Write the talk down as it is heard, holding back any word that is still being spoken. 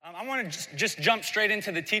I want to just jump straight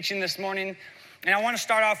into the teaching this morning, and I want to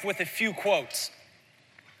start off with a few quotes.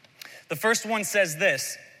 The first one says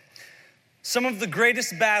this: "Some of the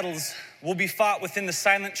greatest battles will be fought within the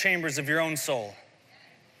silent chambers of your own soul."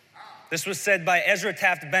 This was said by Ezra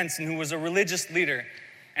Taft Benson, who was a religious leader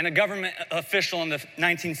and a government official in the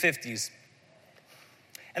 1950s.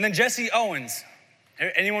 And then Jesse Owens.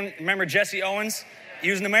 Anyone remember Jesse Owens?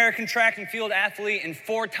 He was an American track and field athlete and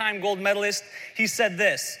 4-time gold medalist. He said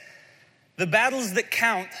this: "The battles that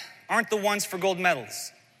count aren't the ones for gold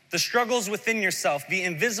medals. The struggles within yourself, the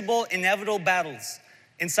invisible, inevitable battles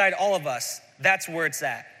inside all of us, that's where it's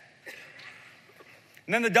at."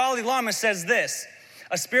 And then the Dalai Lama says this: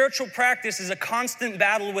 "A spiritual practice is a constant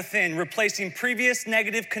battle within, replacing previous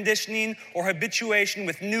negative conditioning or habituation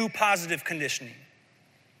with new positive conditioning."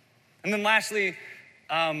 And then lastly,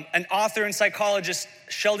 an author and psychologist,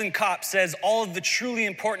 Sheldon Kopp, says all of the truly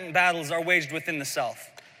important battles are waged within the self.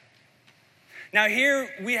 Now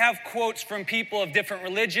here we have quotes from people of different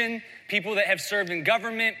religion, people that have served in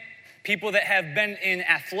government, people that have been in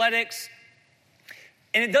athletics.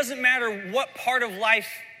 And it doesn't matter what part of life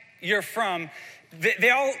you're from, they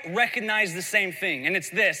all recognize the same thing. And it's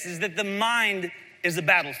this, is that the mind is a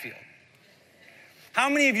battlefield. How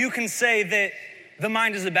many of you can say that the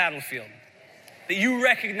mind is a battlefield? That you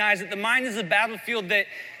recognize that the mind is a battlefield that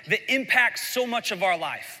impacts so much of our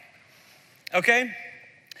life, okay?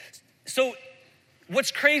 So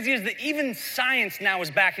what's crazy is that even science now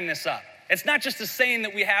is backing this up. It's not just a saying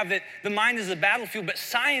that we have that the mind is a battlefield, but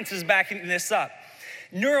science is backing this up.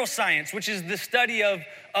 Neuroscience, which is the study of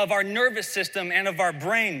our nervous system and of our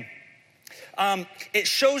brain, it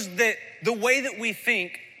shows that the way that we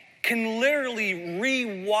think can literally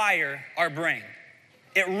rewire our brain.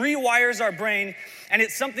 It rewires our brain, and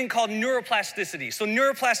it's something called neuroplasticity. So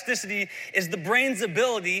neuroplasticity is the brain's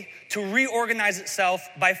ability to reorganize itself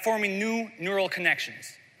by forming new neural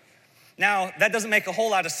connections. Now, that doesn't make a whole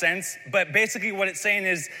lot of sense, but basically what it's saying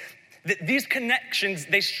is that these connections,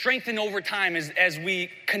 they strengthen over time as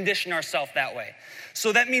we condition ourselves that way.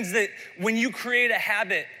 So that means that when you create a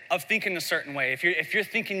habit of thinking a certain way, if you're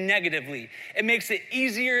thinking negatively, it makes it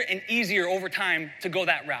easier and easier over time to go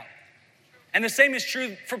that route. And the same is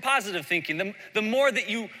true for positive thinking. The more that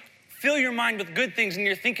you fill your mind with good things and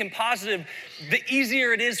you're thinking positive, the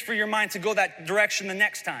easier it is for your mind to go that direction the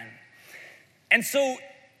next time. And so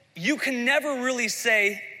you can never really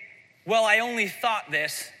say, well, I only thought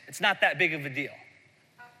this. It's not that big of a deal.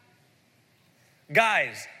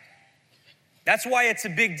 Guys, that's why it's a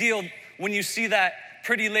big deal when you see that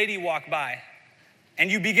pretty lady walk by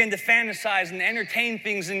and you begin to fantasize and entertain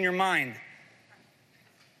things in your mind.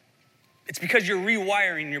 It's because you're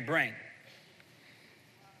rewiring your brain.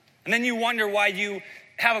 And then you wonder why you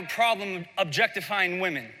have a problem objectifying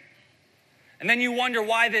women. And then you wonder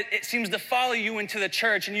why that it seems to follow you into the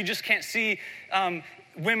church and you just can't see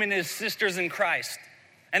women as sisters in Christ.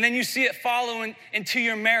 And then you see it follow into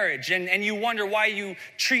your marriage and you wonder why you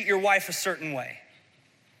treat your wife a certain way.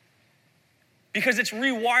 Because it's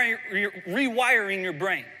rewiring your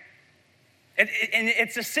brain. And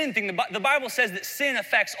it's a sin thing. The Bible says that sin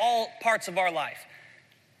affects all parts of our life.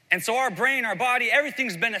 And so our brain, our body,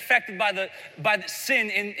 everything's been affected by the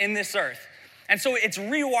sin in this earth. And so it's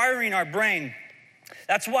rewiring our brain.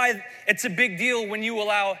 That's why it's a big deal when you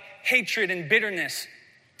allow hatred and bitterness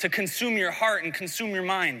to consume your heart and consume your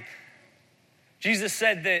mind. Jesus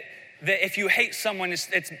said that if you hate someone,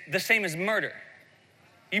 it's the same as murder.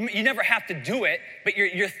 You never have to do it, but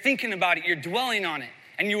you're thinking about it, you're dwelling on it.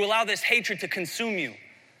 And you allow this hatred to consume you.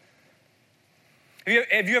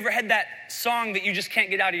 Have you ever had that song that you just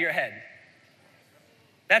can't get out of your head?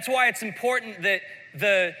 That's why it's important that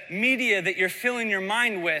the media that you're filling your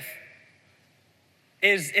mind with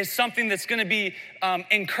is something that's going to be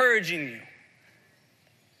encouraging you.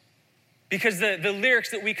 Because the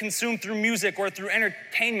lyrics that we consume through music or through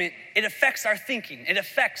entertainment, it affects our thinking. It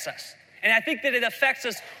affects us. And I think that it affects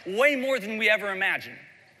us way more than we ever imagined.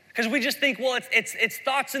 Because we just think, well, it's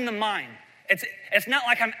thoughts in the mind. It's not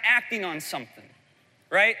like I'm acting on something,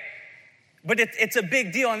 right? But it's a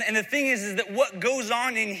big deal. And the thing is that what goes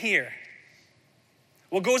on in here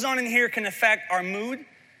can affect our mood.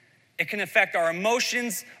 It can affect our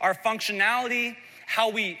emotions, our functionality, how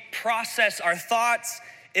we process our thoughts.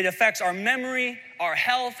 It affects our memory, our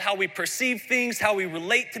health, how we perceive things, how we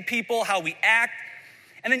relate to people, how we act,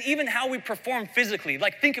 and then even how we perform physically.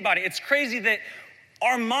 Like, think about it. It's crazy that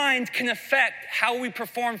our mind can affect how we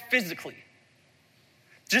perform physically.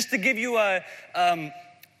 Just to give you an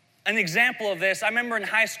example of this, I remember in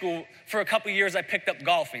high school, for a couple years, I picked up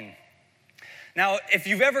golfing. Now, if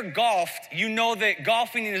you've ever golfed, you know that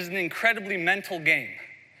golfing is an incredibly mental game.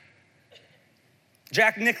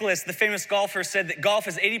 Jack Nicklaus, the famous golfer, said that golf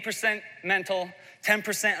is 80% mental,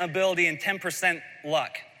 10% ability, and 10%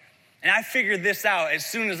 luck. And I figured this out as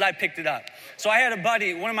soon as I picked it up. So I had a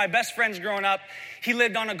buddy, one of my best friends growing up, he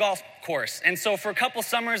lived on a golf course. And so for a couple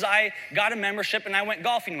summers, I got a membership and I went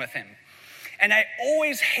golfing with him. And I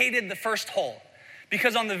always hated the first hole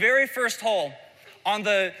because on the very first hole, on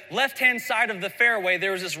the left-hand side of the fairway,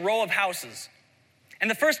 there was this row of houses. And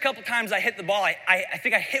the first couple times I hit the ball, I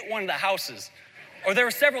think I hit one of the houses. Or there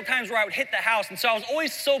were several times where I would hit the house. And so I was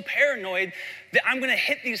always so paranoid that I'm gonna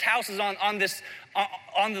hit these houses on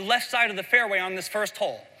the left side of the fairway on this first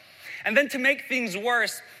hole. And then to make things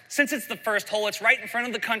worse, since it's the first hole, it's right in front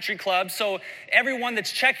of the country club. So everyone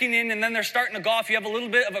that's checking in and then they're starting to golf, you have a little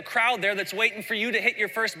bit of a crowd there that's waiting for you to hit your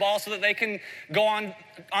first ball so that they can go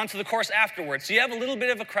onto the course afterwards. So you have a little bit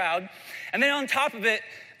of a crowd. And then on top of it,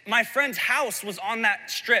 my friend's house was on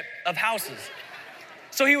that strip of houses.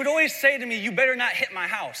 So he would always say to me, "You better not hit my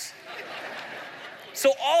house."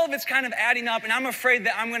 So all of it's kind of adding up, and I'm afraid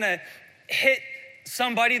that I'm gonna hit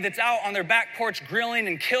somebody that's out on their back porch grilling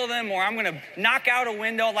and kill them, or I'm gonna knock out a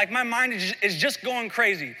window. Like my mind is just going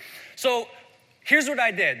crazy. So here's what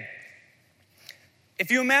I did.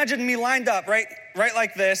 If you imagine me lined up right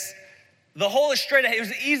like this, the hole is straight ahead. It was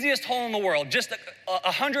the easiest hole in the world, just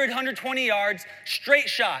 100, 120 yards, straight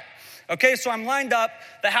shot. Okay, so I'm lined up,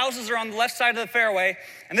 the houses are on the left side of the fairway,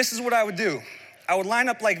 and this is what I would do. I would line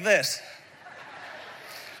up like this.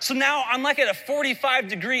 So now I'm like at a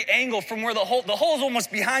 45-degree angle from where the hole is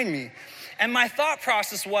almost behind me. And my thought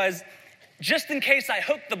process was, just in case I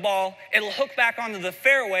hook the ball, it'll hook back onto the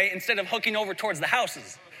fairway instead of hooking over towards the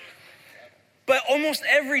houses. But almost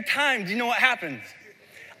every time, do you know what happened?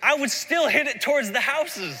 I would still hit it towards the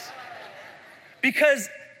houses because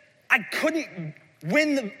I couldn't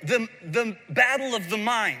win the battle of the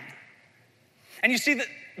mind. And you see that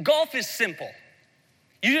golf is simple.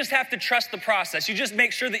 You just have to trust the process. You just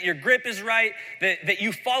make sure that your grip is right, that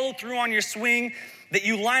you follow through on your swing, that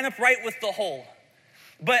you line up right with the hole.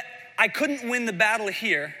 But I couldn't win the battle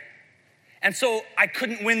here, and so I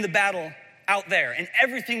couldn't win the battle out there, and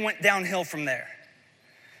everything went downhill from there.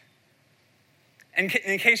 And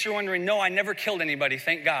in case you're wondering, no, I never killed anybody,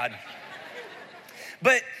 thank God.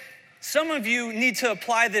 But some of you need to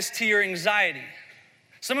apply this to your anxiety.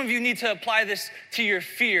 Some of you need to apply this to your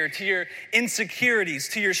fear, to your insecurities,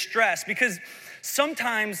 to your stress, because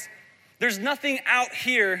sometimes there's nothing out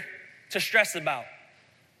here to stress about,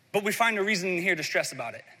 but we find a reason in here to stress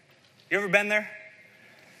about it. You ever been there?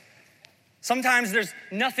 Sometimes there's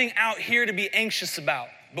nothing out here to be anxious about,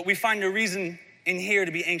 but we find a reason in here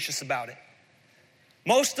to be anxious about it.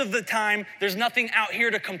 Most of the time, there's nothing out here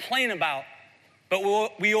to complain about, but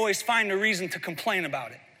we always find a reason to complain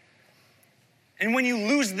about it. And when you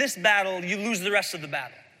lose this battle, you lose the rest of the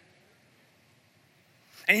battle.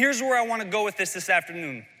 And here's where I want to go with this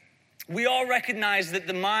afternoon. We all recognize that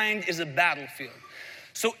the mind is a battlefield.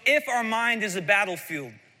 So if our mind is a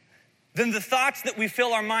battlefield, then the thoughts that we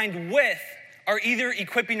fill our mind with are either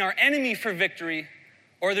equipping our enemy for victory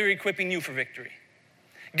or they're equipping you for victory.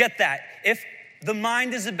 Get that? If the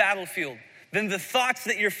mind is a battlefield, then the thoughts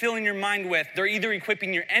that you're filling your mind with, they're either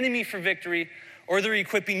equipping your enemy for victory or they're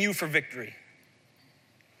equipping you for victory.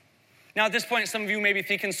 Now at this point, some of you may be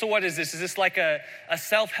thinking, so what is this? Is this like a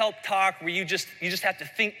self-help talk where you just have to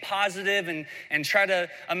think positive and try to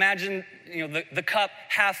imagine, the cup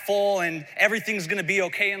half full and everything's gonna be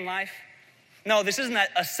okay in life? No, this isn't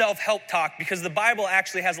a self-help talk because the Bible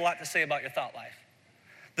actually has a lot to say about your thought life.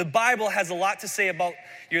 The Bible has a lot to say about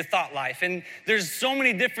your thought life. And there's so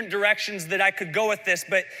many different directions that I could go with this,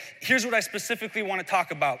 but here's what I specifically want to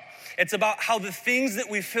talk about. It's about how the things that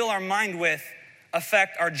we fill our mind with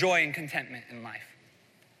affect our joy and contentment in life.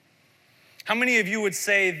 How many of you would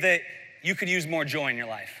say that you could use more joy in your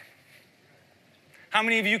life? How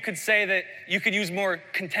many of you could say that you could use more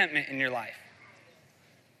contentment in your life?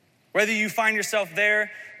 Whether you find yourself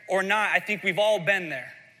there or not, I think we've all been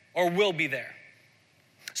there or will be there.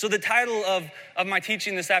 So the title of my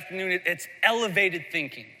teaching this afternoon, it's Elevated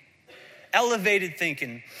Thinking. Elevated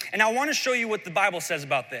Thinking. And I want to show you what the Bible says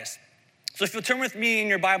about this. So if you'll turn with me in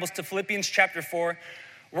your Bibles to Philippians chapter 4,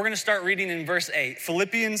 we're going to start reading in verse 8.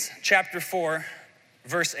 Philippians chapter 4,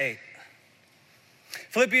 verse 8.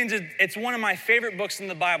 Philippians, it's one of my favorite books in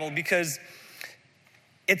the Bible because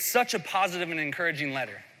it's such a positive and encouraging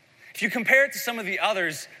letter. If you compare it to some of the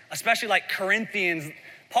others, especially like Corinthians,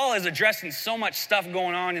 Paul is addressing so much stuff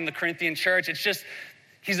going on in the Corinthian church.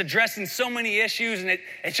 He's addressing so many issues, and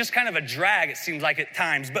it's just kind of a drag, it seems like at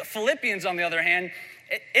times. But Philippians, on the other hand,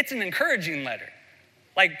 it's an encouraging letter.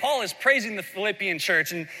 Like Paul is praising the Philippian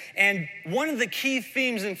church, and one of the key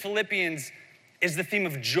themes in Philippians is the theme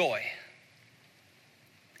of joy.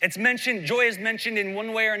 Joy is mentioned in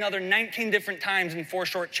one way or another 19 different times in 4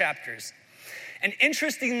 short chapters. And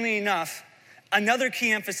interestingly enough, another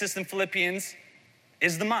key emphasis in Philippians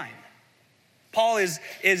is the mind. Paul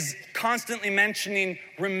is constantly mentioning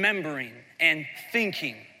remembering and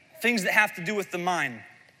thinking, things that have to do with the mind.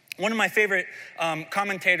 One of my favorite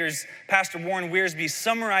commentators, Pastor Warren Wiersbe,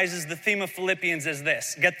 summarizes the theme of Philippians as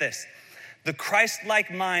this. Get this. The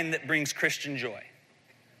Christ-like mind that brings Christian joy.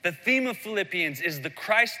 The theme of Philippians is the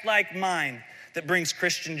Christ-like mind that brings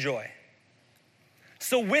Christian joy.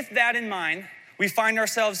 So with that in mind, we find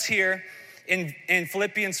ourselves here in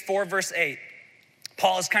Philippians 4, verse 8.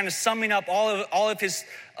 Paul is kind of summing up all of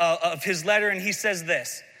his letter, and he says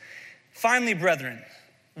this. Finally, brethren,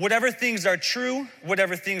 whatever things are true,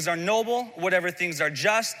 whatever things are noble, whatever things are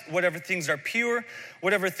just, whatever things are pure,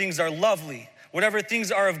 whatever things are lovely, whatever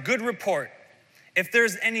things are of good report, if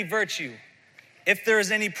there's any virtue, if there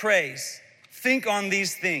is any praise, think on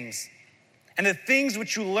these things. And the things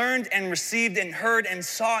which you learned and received and heard and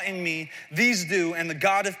saw in me, these do, and the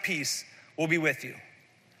God of peace will be with you.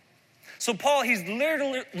 So Paul, he's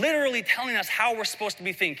literally telling us how we're supposed to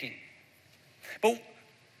be thinking. But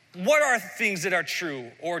what are things that are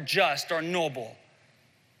true or just or noble?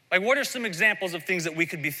 Like, what are some examples of things that we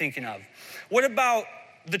could be thinking of? What about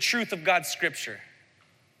the truth of God's scripture?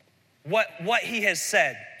 What he has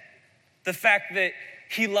said? The fact that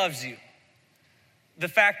he loves you. The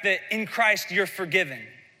fact that in Christ you're forgiven.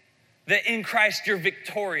 That in Christ you're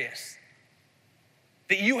victorious.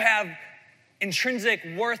 That you have intrinsic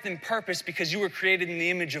worth and purpose because you were created in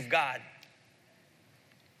the image of God.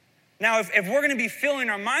 Now, if we're gonna be filling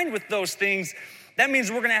our mind with those things, that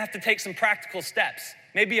means we're gonna have to take some practical steps.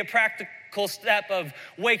 Maybe a practical step of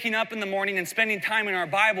waking up in the morning and spending time in our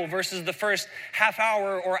Bible versus the first half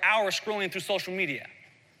hour or hour scrolling through social media.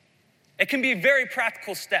 It can be a very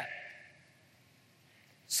practical step.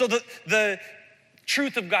 So the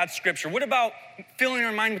truth of God's scripture. What about filling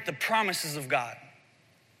our mind with the promises of God?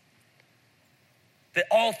 That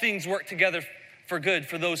all things work together for good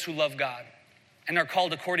for those who love God and are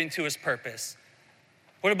called according to his purpose.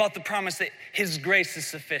 What about the promise that his grace is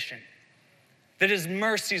sufficient? That his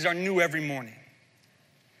mercies are new every morning?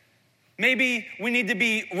 Maybe we need to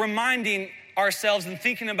be reminding ourselves and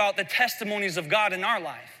thinking about the testimonies of God in our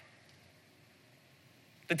life.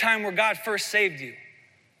 The time where God first saved you,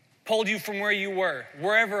 pulled you from where you were,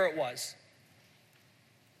 wherever it was,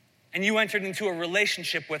 and you entered into a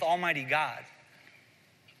relationship with Almighty God.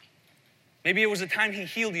 Maybe it was a time he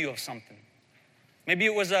healed you of something. Maybe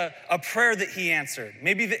it was a prayer that he answered.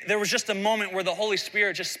 Maybe there was just a moment where the Holy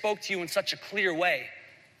Spirit just spoke to you in such a clear way,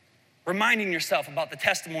 reminding yourself about the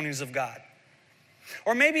testimonies of God.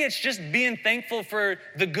 Or maybe it's just being thankful for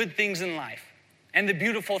the good things in life and the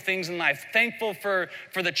beautiful things in life. Thankful for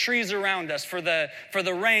the trees around us, for the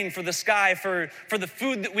rain, for the sky, for the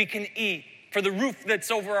food that we can eat, for the roof that's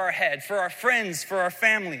over our head, for our friends, for our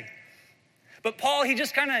family. But Paul, he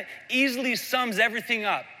just kind of easily sums everything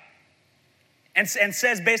up and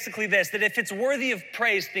says basically this, that if it's worthy of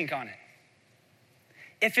praise, think on it.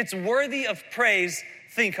 If it's worthy of praise,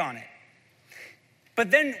 think on it.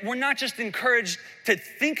 But then we're not just encouraged to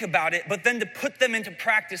think about it, but then to put them into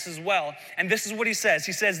practice as well. And this is what he says.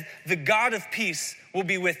 He says, the God of peace will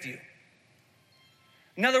be with you.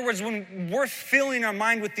 In other words, when we're filling our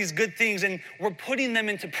mind with these good things and we're putting them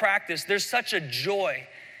into practice, there's such a joy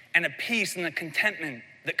and a peace and a contentment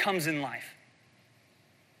that comes in life.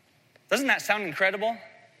 Doesn't that sound incredible?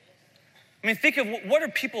 I mean, think of what are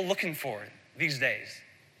people looking for these days?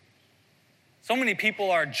 So many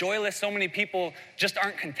people are joyless. So many people just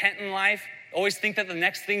aren't content in life, always think that the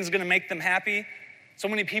next thing's gonna make them happy. So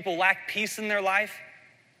many people lack peace in their life.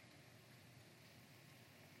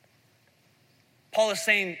 Paul is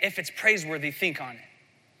saying, if it's praiseworthy, think on it.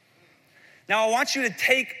 Now, I want you to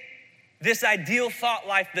take this ideal thought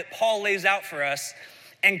life that Paul lays out for us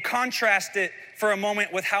and contrast it for a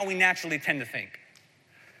moment with how we naturally tend to think,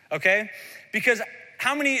 okay? Because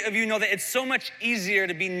how many of you know that it's so much easier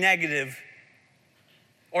to be negative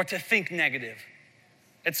or to think negative?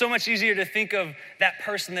 It's so much easier to think of that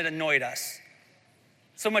person that annoyed us.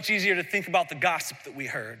 So much easier to think about the gossip that we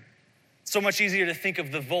heard. So much easier to think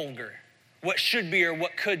of the vulgar, what should be or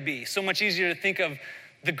what could be. So much easier to think of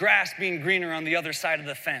the grass being greener on the other side of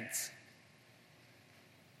the fence.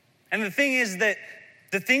 And the thing is that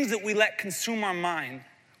the things that we let consume our mind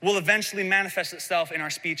will eventually manifest itself in our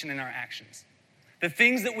speech and in our actions. The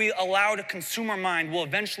things that we allow to consume our mind will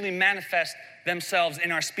eventually manifest themselves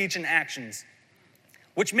in our speech and actions,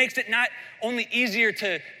 which makes it not only easier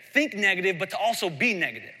to think negative, but to also be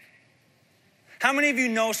negative. How many of you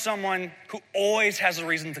know someone who always has a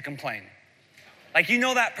reason to complain? Like, you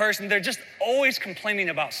know that person, they're just always complaining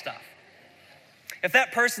about stuff. If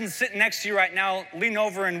that person's sitting next to you right now, lean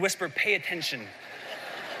over and whisper, "Pay attention."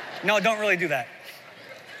 No, don't really do that.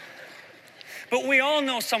 But we all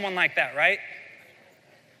know someone like that, right?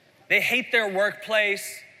 They hate their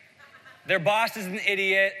workplace. Their boss is an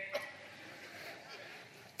idiot.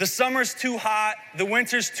 The summer's too hot. The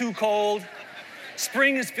winter's too cold.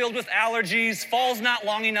 Spring is filled with allergies. Fall's not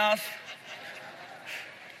long enough.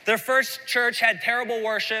 Their first church had terrible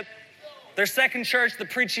worship. Their second church, the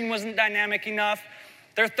preaching wasn't dynamic enough.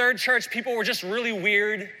 Their third church, people were just really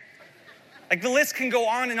weird. Like, the list can go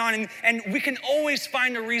on, and we can always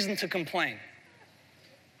find a reason to complain.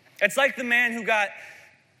 It's like the man who got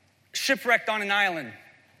shipwrecked on an island.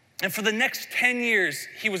 And for the next 10 years,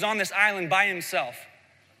 he was on this island by himself.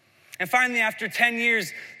 And finally, after 10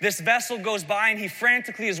 years, this vessel goes by, and he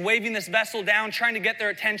frantically is waving this vessel down, trying to get their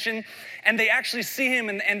attention. And they actually see him,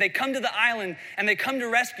 and they come to the island, and they come to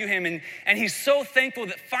rescue him. And he's so thankful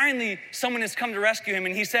that finally someone has come to rescue him.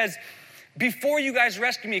 And he says, "Before you guys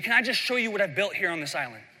rescue me, can I just show you what I've built here on this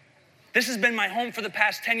island? This has been my home for the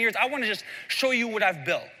past 10 years. I want to just show you what I've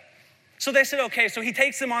built." So they said, okay. So he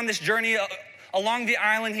takes them on this journey along the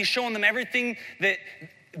island. He's showing them everything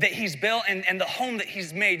that he's built and the home that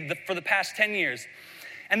he's made for the past 10 years.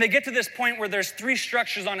 And they get to this point where there's 3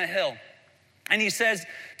 structures on a hill. And he says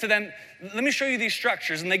to them, "Let me show you these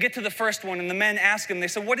structures." And they get to the first one, and the men ask him, they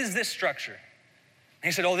said, "What is this structure?" And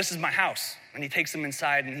he said, "Oh, this is my house." And he takes them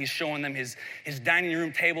inside, and he's showing them his dining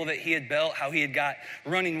room table that he had built, how he had got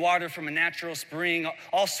running water from a natural spring,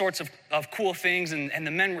 all sorts of cool things. And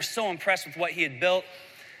the men were so impressed with what he had built.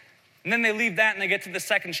 And then they leave that, and they get to the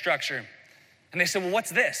second structure. And they said, "Well,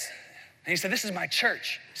 what's this?" And he said, "This is my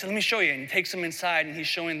church." He said, "Let me show you." And he takes them inside, and he's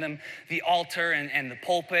showing them the altar and the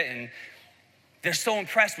pulpit. And they're so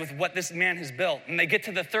impressed with what this man has built. And they get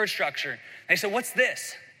to the third structure. And they said, "What's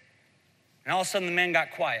this?" And all of a sudden, the man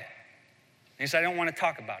got quiet. And he said, "I don't want to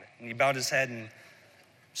talk about it." And he bowed his head and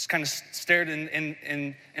just kind of stared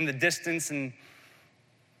in the distance. And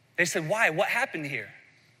they said, "Why? What happened here?"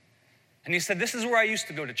 And he said, "This is where I used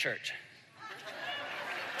to go to church."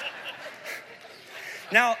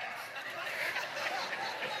 Now,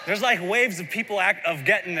 there's like waves of people of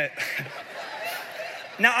getting it.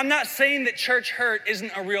 Now, I'm not saying that church hurt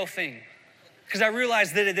isn't a real thing, because I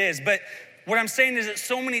realize that it is. But what I'm saying is that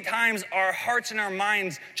so many times our hearts and our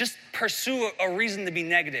minds just pursue a reason to be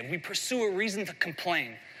negative. We pursue a reason to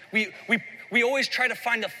complain. We always try to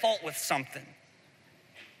find a fault with something.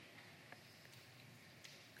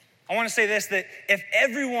 I want to say this, that if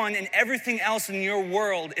everyone and everything else in your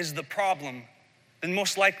world is the problem, then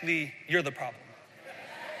most likely you're the problem.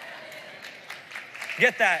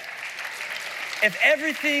 Get that? If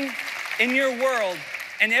everything in your world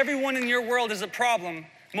and everyone in your world is a problem,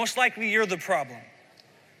 most likely you're the problem.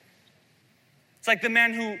 It's like the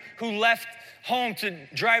man who left home to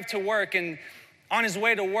drive to work, and on his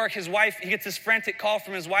way to work, he gets this frantic call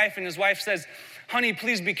from his wife, and his wife says, "Honey,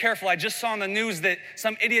 please be careful. I just saw on the news that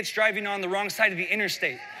some idiot's driving on the wrong side of the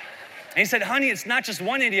interstate." And he said, "Honey, it's not just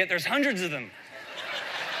one idiot, there's hundreds of them."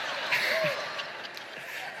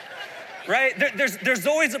 Right? There's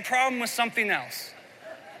always a problem with something else.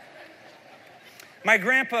 My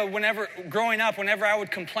grandpa, growing up, whenever I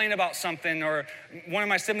would complain about something, or one of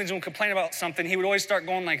my siblings would complain about something, he would always start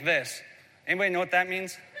going like this. Anybody know what that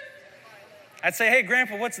means? I'd say, "Hey,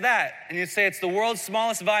 Grandpa, what's that?" And he'd say, "It's the world's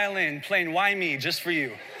smallest violin playing Why Me, just for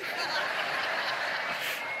you."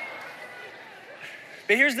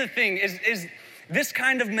 But here's the thing, is this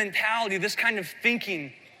kind of mentality, this kind of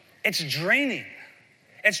thinking, it's draining.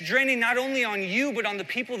 It's draining not only on you, but on the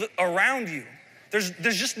people around you. There's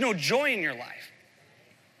just no joy in your life.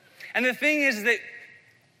 And the thing is that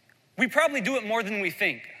we probably do it more than we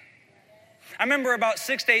think. I remember about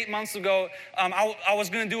 6 to 8 months ago, I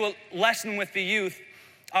was going to do a lesson with the youth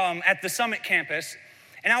at the Summit campus,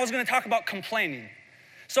 and I was going to talk about complaining.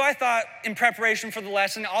 So I thought, in preparation for the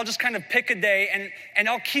lesson, I'll just kind of pick a day, and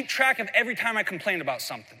I'll keep track of every time I complain about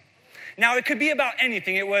something. Now, it could be about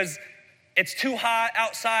anything. It's too hot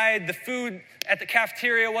outside, the food at the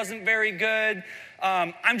cafeteria wasn't very good,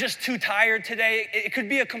 I'm just too tired today. It could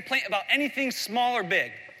be a complaint about anything small or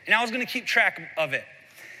big, and I was going to keep track of it.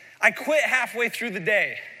 I quit halfway through the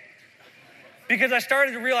day because I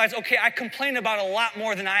started to realize, okay, I complain about a lot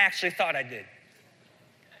more than I actually thought I did.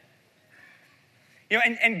 You know,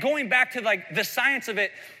 and going back to like the science of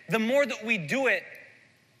it, the more that we do it,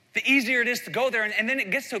 the easier it is to go there. And then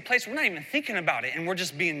it gets to a place we're not even thinking about it, and we're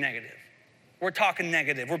just being negative. We're talking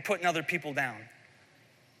negative. We're putting other people down.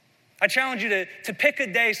 I challenge you to pick a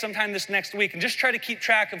day sometime this next week and just try to keep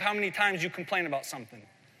track of how many times you complain about something,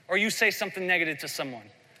 or you say something negative to someone,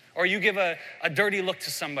 or you give a dirty look to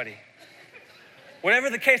somebody. Whatever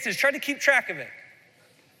the case is, try to keep track of it.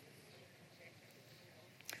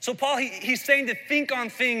 So Paul, he's saying to think on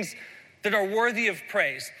things that are worthy of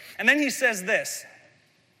praise. And then he says this,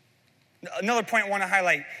 another point I want to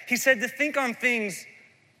highlight. He said to think on things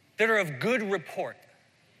that are of good report.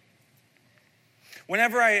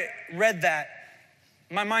 Whenever I read that,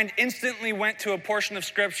 my mind instantly went to a portion of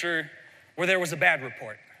scripture where there was a bad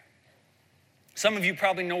report. Some of you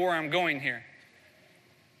probably know where I'm going here.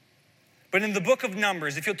 But in the book of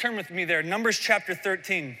Numbers, if you'll turn with me there, Numbers chapter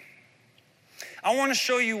 13, I want to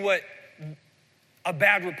show you what a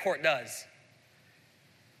bad report does.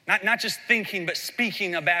 Not just thinking, but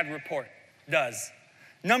speaking a bad report does.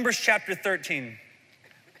 Numbers chapter 13.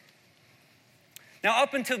 Now,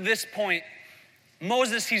 up until this point,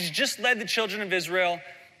 Moses, he's just led the children of Israel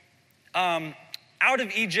out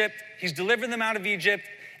of Egypt. He's delivered them out of Egypt,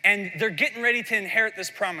 and they're getting ready to inherit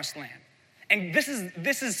this promised land. And this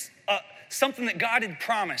is something that God had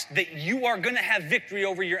promised, that you are going to have victory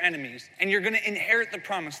over your enemies, and you're going to inherit the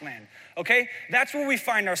promised land, okay? That's where we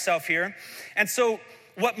find ourselves here. And so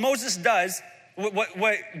what Moses does,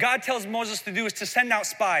 what God tells Moses to do is to send out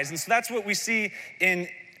spies. And so that's what we see in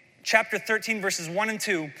chapter 13, verses 1 and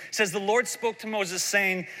 2. It says, the Lord spoke to Moses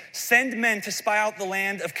saying, send men to spy out the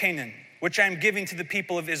land of Canaan, which I am giving to the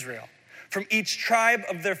people of Israel. From each tribe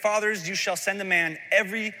of their fathers you shall send a man,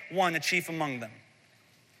 every one a chief among them.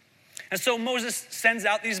 And so Moses sends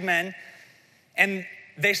out these men, and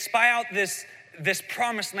they spy out this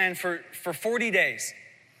promised land for 40 days.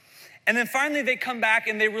 And then finally they come back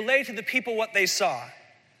and they relay to the people what they saw.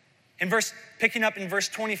 Picking up in verse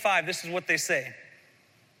 25, this is what they say.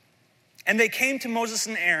 And they came to Moses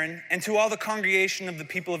and Aaron and to all the congregation of the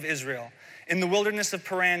people of Israel in the wilderness of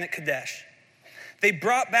Paran at Kadesh. They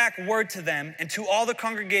brought back word to them and to all the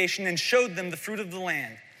congregation and showed them the fruit of the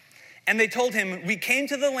land. And they told him, we came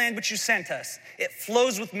to the land which you sent us. It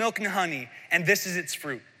flows with milk and honey, and this is its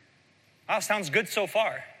fruit. Wow, sounds good so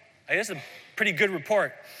far. It is a pretty good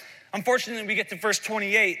report. Unfortunately, we get to verse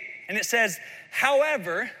 28, and it says,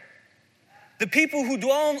 however, the people who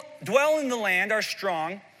dwell in the land are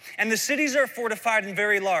strong, and the cities are fortified and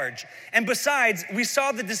very large. And besides, we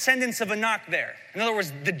saw the descendants of Anak there. In other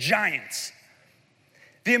words, the giants.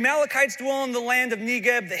 The Amalekites dwell in the land of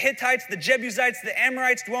Negeb, the Hittites, the Jebusites, the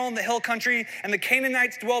Amorites dwell in the hill country, and the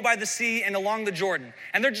Canaanites dwell by the sea and along the Jordan.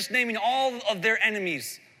 And they're just naming all of their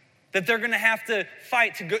enemies that they're going to have to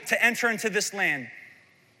fight to enter into this land.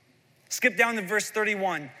 Skip down to verse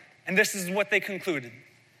 31, and this is what they concluded.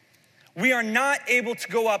 We are not able to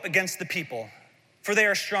go up against the people, for they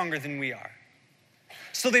are stronger than we are.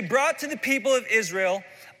 So they brought to the people of Israel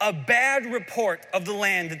a bad report of the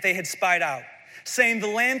land that they had spied out, saying, the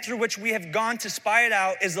land through which we have gone to spy it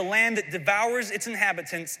out is a land that devours its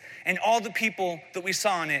inhabitants, and all the people that we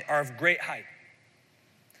saw in it are of great height.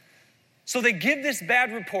 So they give this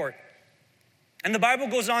bad report. And the Bible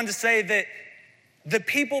goes on to say that the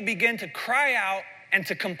people begin to cry out and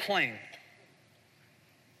to complain.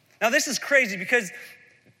 Now this is crazy because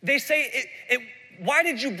they say, why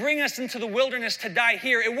did you bring us into the wilderness to die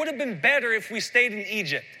here? It would have been better if we stayed in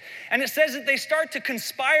Egypt. And it says that they start to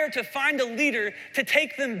conspire to find a leader to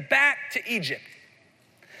take them back to Egypt.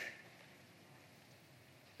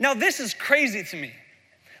 Now, this is crazy to me.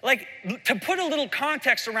 Like, to put a little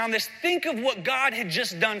context around this, think of what God had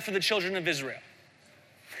just done for the children of Israel.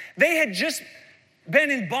 They had just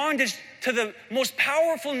been in bondage to the most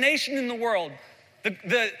powerful nation in the world,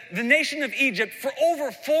 the nation of Egypt, for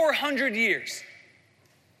over 400 years.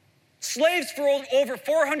 Slaves for over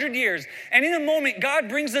 400 years. And in a moment, God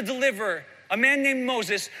brings a deliverer, a man named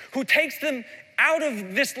Moses, who takes them out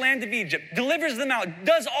of this land of Egypt, delivers them out,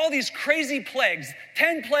 does all these crazy plagues,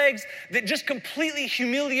 10 plagues that just completely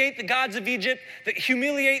humiliate the gods of Egypt, that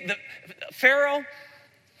humiliate the Pharaoh.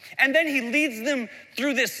 And then he leads them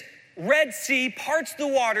through this Red Sea, parts the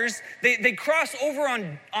waters. They cross over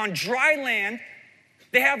on dry land.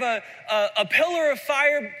 They have a pillar of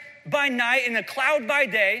fire by night and a cloud by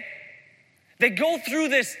day. They go through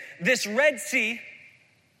this Red Sea,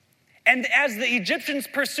 and as the Egyptians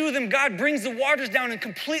pursue them, God brings the waters down and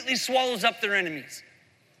completely swallows up their enemies.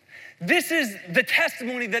 This is the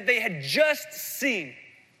testimony that they had just seen.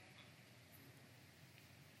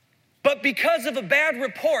 But because of a bad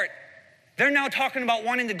report, they're now talking about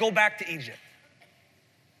wanting to go back to Egypt.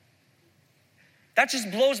 That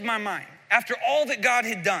just blows my mind. After all that God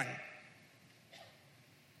had done.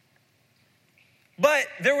 But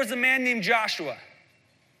there was a man named Joshua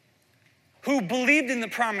who believed in the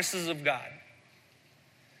promises of God.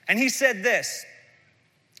 And he said this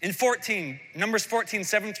in Numbers 14,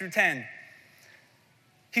 7 through 10.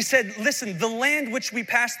 He said, listen, the land which we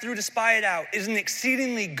passed through to spy it out is an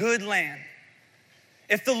exceedingly good land.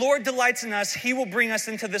 If the Lord delights in us, he will bring us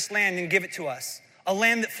into this land and give it to us, a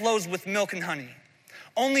land that flows with milk and honey.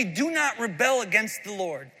 Only do not rebel against the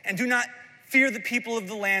Lord, and do not fear the people of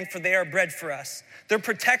the land, for they are bread for us. Their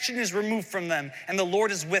protection is removed from them, and the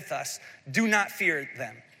Lord is with us. Do not fear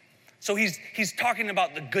them. So he's talking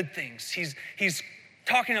about the good things. He's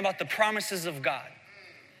talking about the promises of God.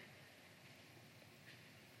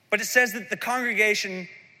 But it says that the congregation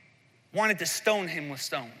wanted to stone him with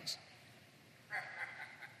stones.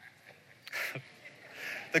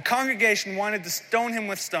 The congregation wanted to stone him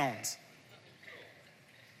with stones.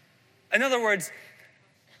 In other words,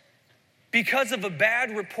 because of a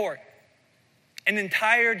bad report, an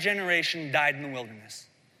entire generation died in the wilderness.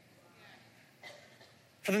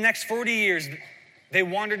 For the next 40 years, they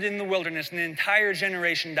wandered in the wilderness, and an entire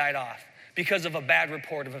generation died off because of a bad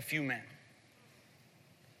report of a few men.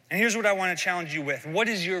 And here's what I want to challenge you with. What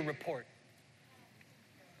is your report?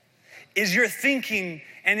 Is your thinking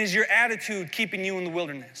and is your attitude keeping you in the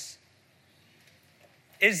wilderness?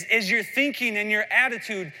 Is your thinking and your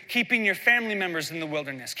attitude keeping your family members in the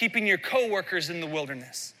wilderness, keeping your coworkers in the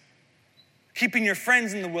wilderness, keeping your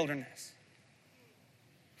friends in the wilderness?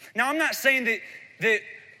 Now, I'm not saying that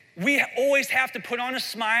we always have to put on a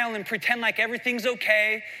smile and pretend like everything's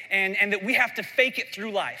okay and that we have to fake it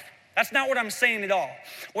through life. That's not what I'm saying at all.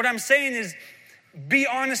 What I'm saying is be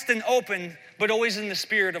honest and open, but always in the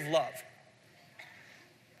spirit of love.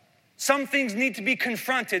 Some things need to be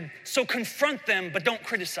confronted, so confront them, but don't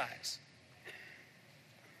criticize.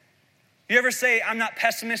 You ever say, I'm not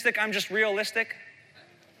pessimistic, I'm just realistic?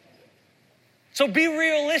 So be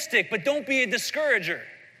realistic, but don't be a discourager.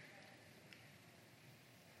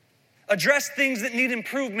 Address things that need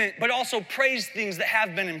improvement, but also praise things that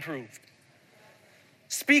have been improved.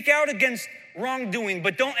 Speak out against wrongdoing,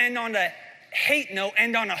 but don't end on a hate note,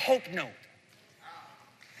 end on a hope note.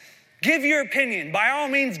 Give your opinion. By all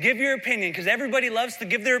means, give your opinion, because everybody loves to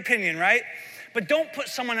give their opinion, right? But don't put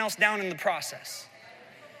someone else down in the process.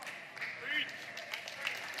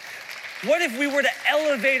 What if we were to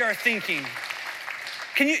elevate our thinking?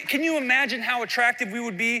 Can you imagine how attractive we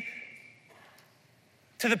would be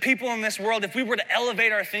to the people in this world if we were to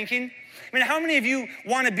elevate our thinking? I mean, how many of you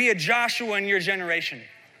want to be a Joshua in your generation?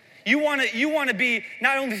 You want to be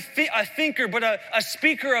not only a thinker, but a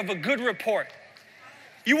speaker of a good report.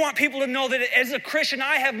 You want people to know that as a Christian,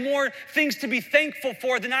 I have more things to be thankful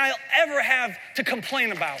for than I'll ever have to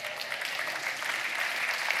complain about.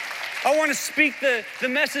 I want to speak the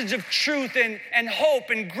message of truth and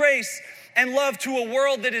hope and grace and love to a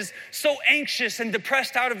world that is so anxious and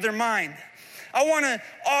depressed out of their mind. I want to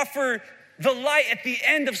offer the light at the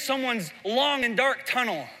end of someone's long and dark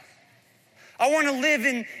tunnel. I want to live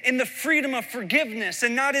in the freedom of forgiveness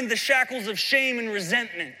and not in the shackles of shame and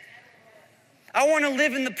resentment. I want to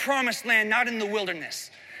live in the promised land, not in the wilderness.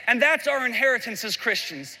 And that's our inheritance as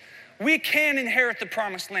Christians. We can inherit the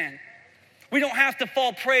promised land. We don't have to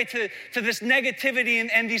fall prey to this negativity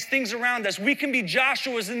and these things around us. We can be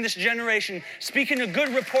Joshuas in this generation, speaking a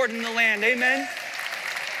good report in the land. Amen?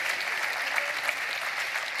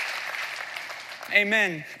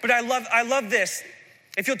 Amen. But I love this.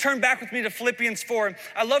 If you'll turn back with me to Philippians 4,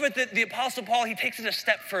 I love it that the Apostle Paul, he takes it a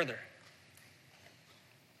step further.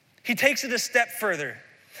 He takes it a step further.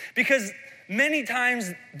 Because many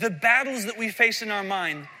times the battles that we face in our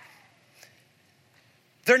mind,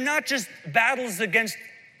 they're not just battles against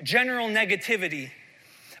general negativity,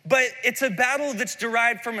 but it's a battle that's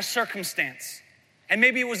derived from a circumstance. And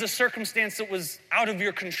maybe it was a circumstance that was out of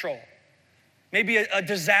your control. Maybe a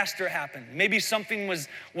disaster happened. Maybe something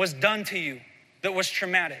was done to you that was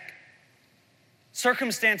traumatic.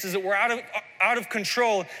 Circumstances that were out of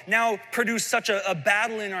control now produce such a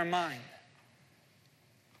battle in our mind.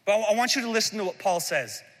 But I want you to listen to what Paul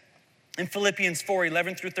says in Philippians 4,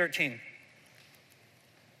 11 through 13.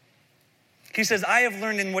 He says, I have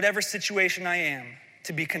learned in whatever situation I am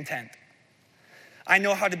to be content. I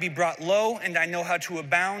know how to be brought low, and I know how to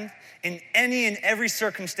abound. In any and every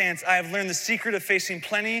circumstance, I have learned the secret of facing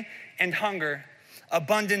plenty and hunger,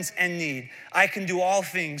 abundance and need. I can do all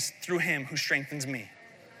things through him who strengthens me.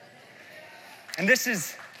 And this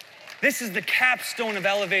is the capstone of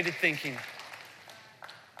elevated thinking.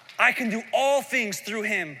 I can do all things through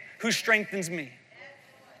him who strengthens me.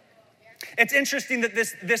 It's interesting that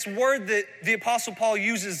this word that the Apostle Paul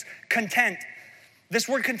uses, content, this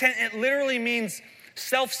word content, it literally means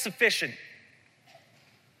self-sufficient.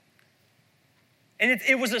 And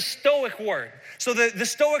it was a Stoic word. So the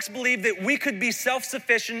Stoics believed that we could be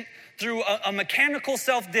self-sufficient through a mechanical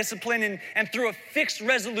self-discipline and through a fixed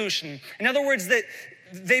resolution. In other words, that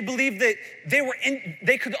they believed that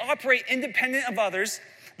they could operate independent of others,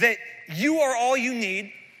 that you are all you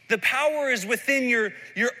need. The power is within your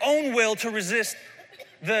own will to resist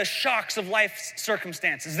the shocks of life's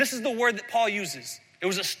circumstances. This is the word that Paul uses. It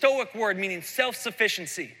was a Stoic word meaning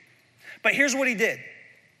self-sufficiency. But here's what he did.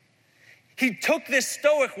 He took this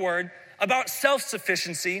Stoic word about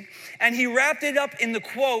self-sufficiency and he wrapped it up in the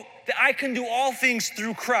quote that I can do all things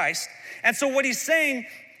through Christ. And so what he's saying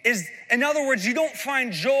is, in other words, you don't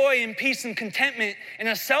find joy and peace and contentment in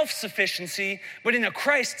a self-sufficiency, but in a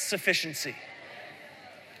Christ sufficiency.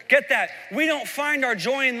 Get that? We don't find our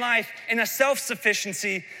joy in life in a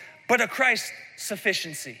self-sufficiency, but a Christ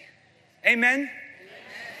sufficiency. Amen?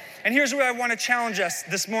 And here's where I want to challenge us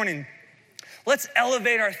this morning. Let's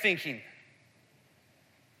elevate our thinking.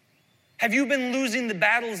 Have you been losing the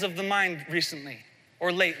battles of the mind recently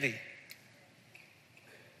or lately?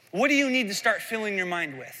 What do you need to start filling your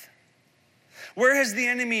mind with? Where has the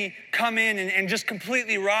enemy come in and just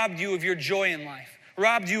completely robbed you of your joy in life?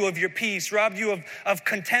 Robbed you of your peace, robbed you of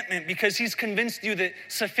contentment because he's convinced you that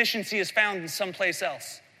sufficiency is found in someplace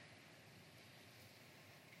else?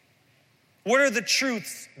 What are the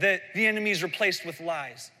truths that the enemy's replaced with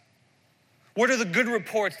lies? What are the good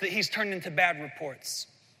reports that he's turned into bad reports?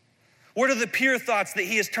 What are the pure thoughts that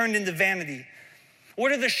he has turned into vanity?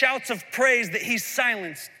 What are the shouts of praise that he's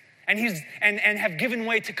silenced and have given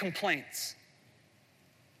way to complaints?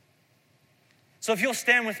 So if you'll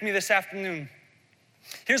stand with me this afternoon,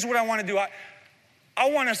 here's what I want to do. I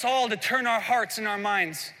want us all to turn our hearts and our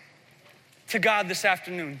minds to God this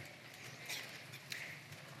afternoon.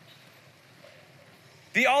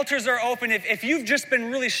 The altars are open. If you've just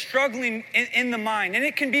been really struggling in the mind, and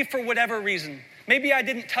it can be for whatever reason. Maybe I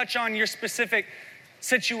didn't touch on your specific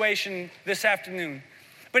situation this afternoon.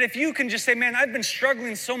 But if you can just say, man, I've been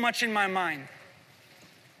struggling so much in my mind.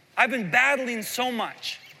 I've been battling so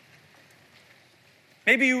much.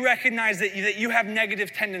 Maybe you recognize that you have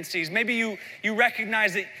negative tendencies. Maybe you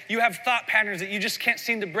recognize that you have thought patterns that you just can't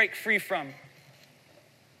seem to break free from.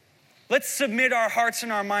 Let's submit our hearts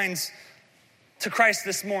and our minds to Christ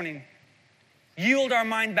this morning. Yield our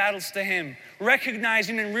mind battles to him,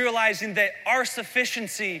 recognizing and realizing that our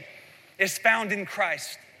sufficiency is found in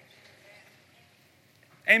Christ.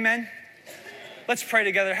 Amen. Let's pray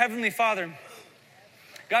together. Heavenly Father,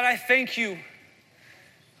 God, I thank you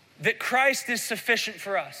that Christ is sufficient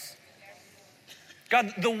for us.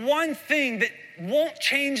 God, the one thing that won't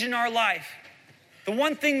change in our life, the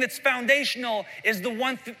one thing that's foundational is the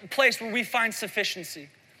one place where we find sufficiency.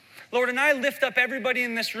 Lord, and I lift up everybody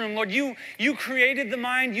in this room. Lord, you created the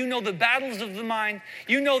mind. You know the battles of the mind.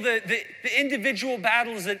 You know the individual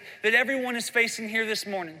battles that everyone is facing here this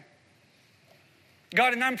morning.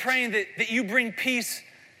 God, and I'm praying that you bring peace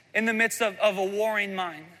in the midst of a warring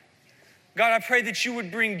mind. God, I pray that you would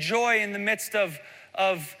bring joy in the midst of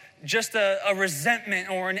just a resentment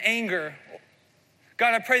or an anger.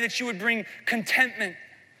 God, I pray that you would bring contentment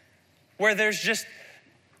where there's just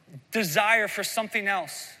desire for something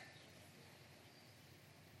else.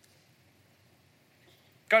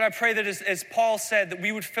 God, I pray that as Paul said, that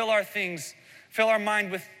we would fill our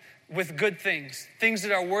mind with good things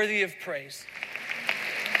that are worthy of praise.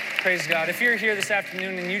 Praise God. If you're here this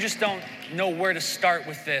afternoon and you just don't know where to start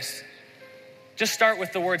with this, just start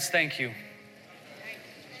with the words thank you.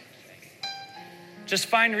 Just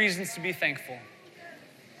find reasons to be thankful.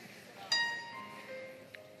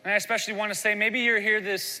 And I especially want to say, maybe you're here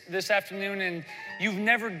this afternoon and you've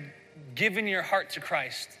never given your heart to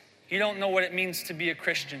Christ. You don't know what it means to be a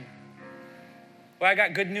Christian. Well, I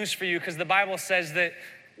got good news for you because the Bible says that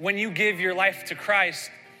when you give your life to Christ,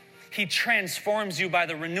 he transforms you by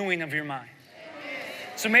the renewing of your mind.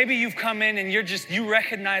 So maybe you've come in and you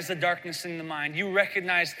recognize the darkness in the mind. You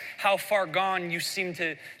recognize how far gone you seem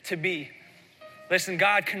to be. Listen,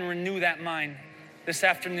 God can renew that mind this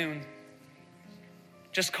afternoon.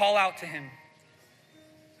 Just call out to him.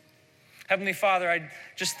 Heavenly Father, I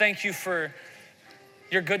just thank you for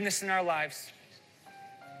your goodness in our lives.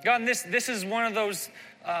 God, and this is one of those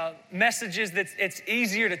messages that it's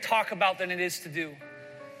easier to talk about than it is to do.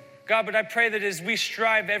 God, but I pray that as we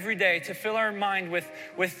strive every day to fill our mind with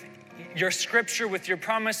your scripture, with your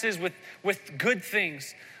promises, with good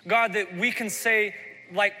things, God, that we can say,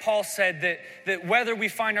 like Paul said, that whether we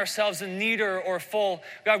find ourselves in need or full,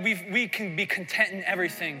 God, we can be content in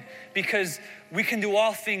everything because we can do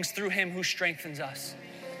all things through him who strengthens us.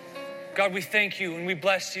 God, we thank you and we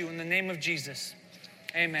bless you in the name of Jesus.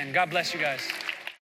 Amen. God bless you guys.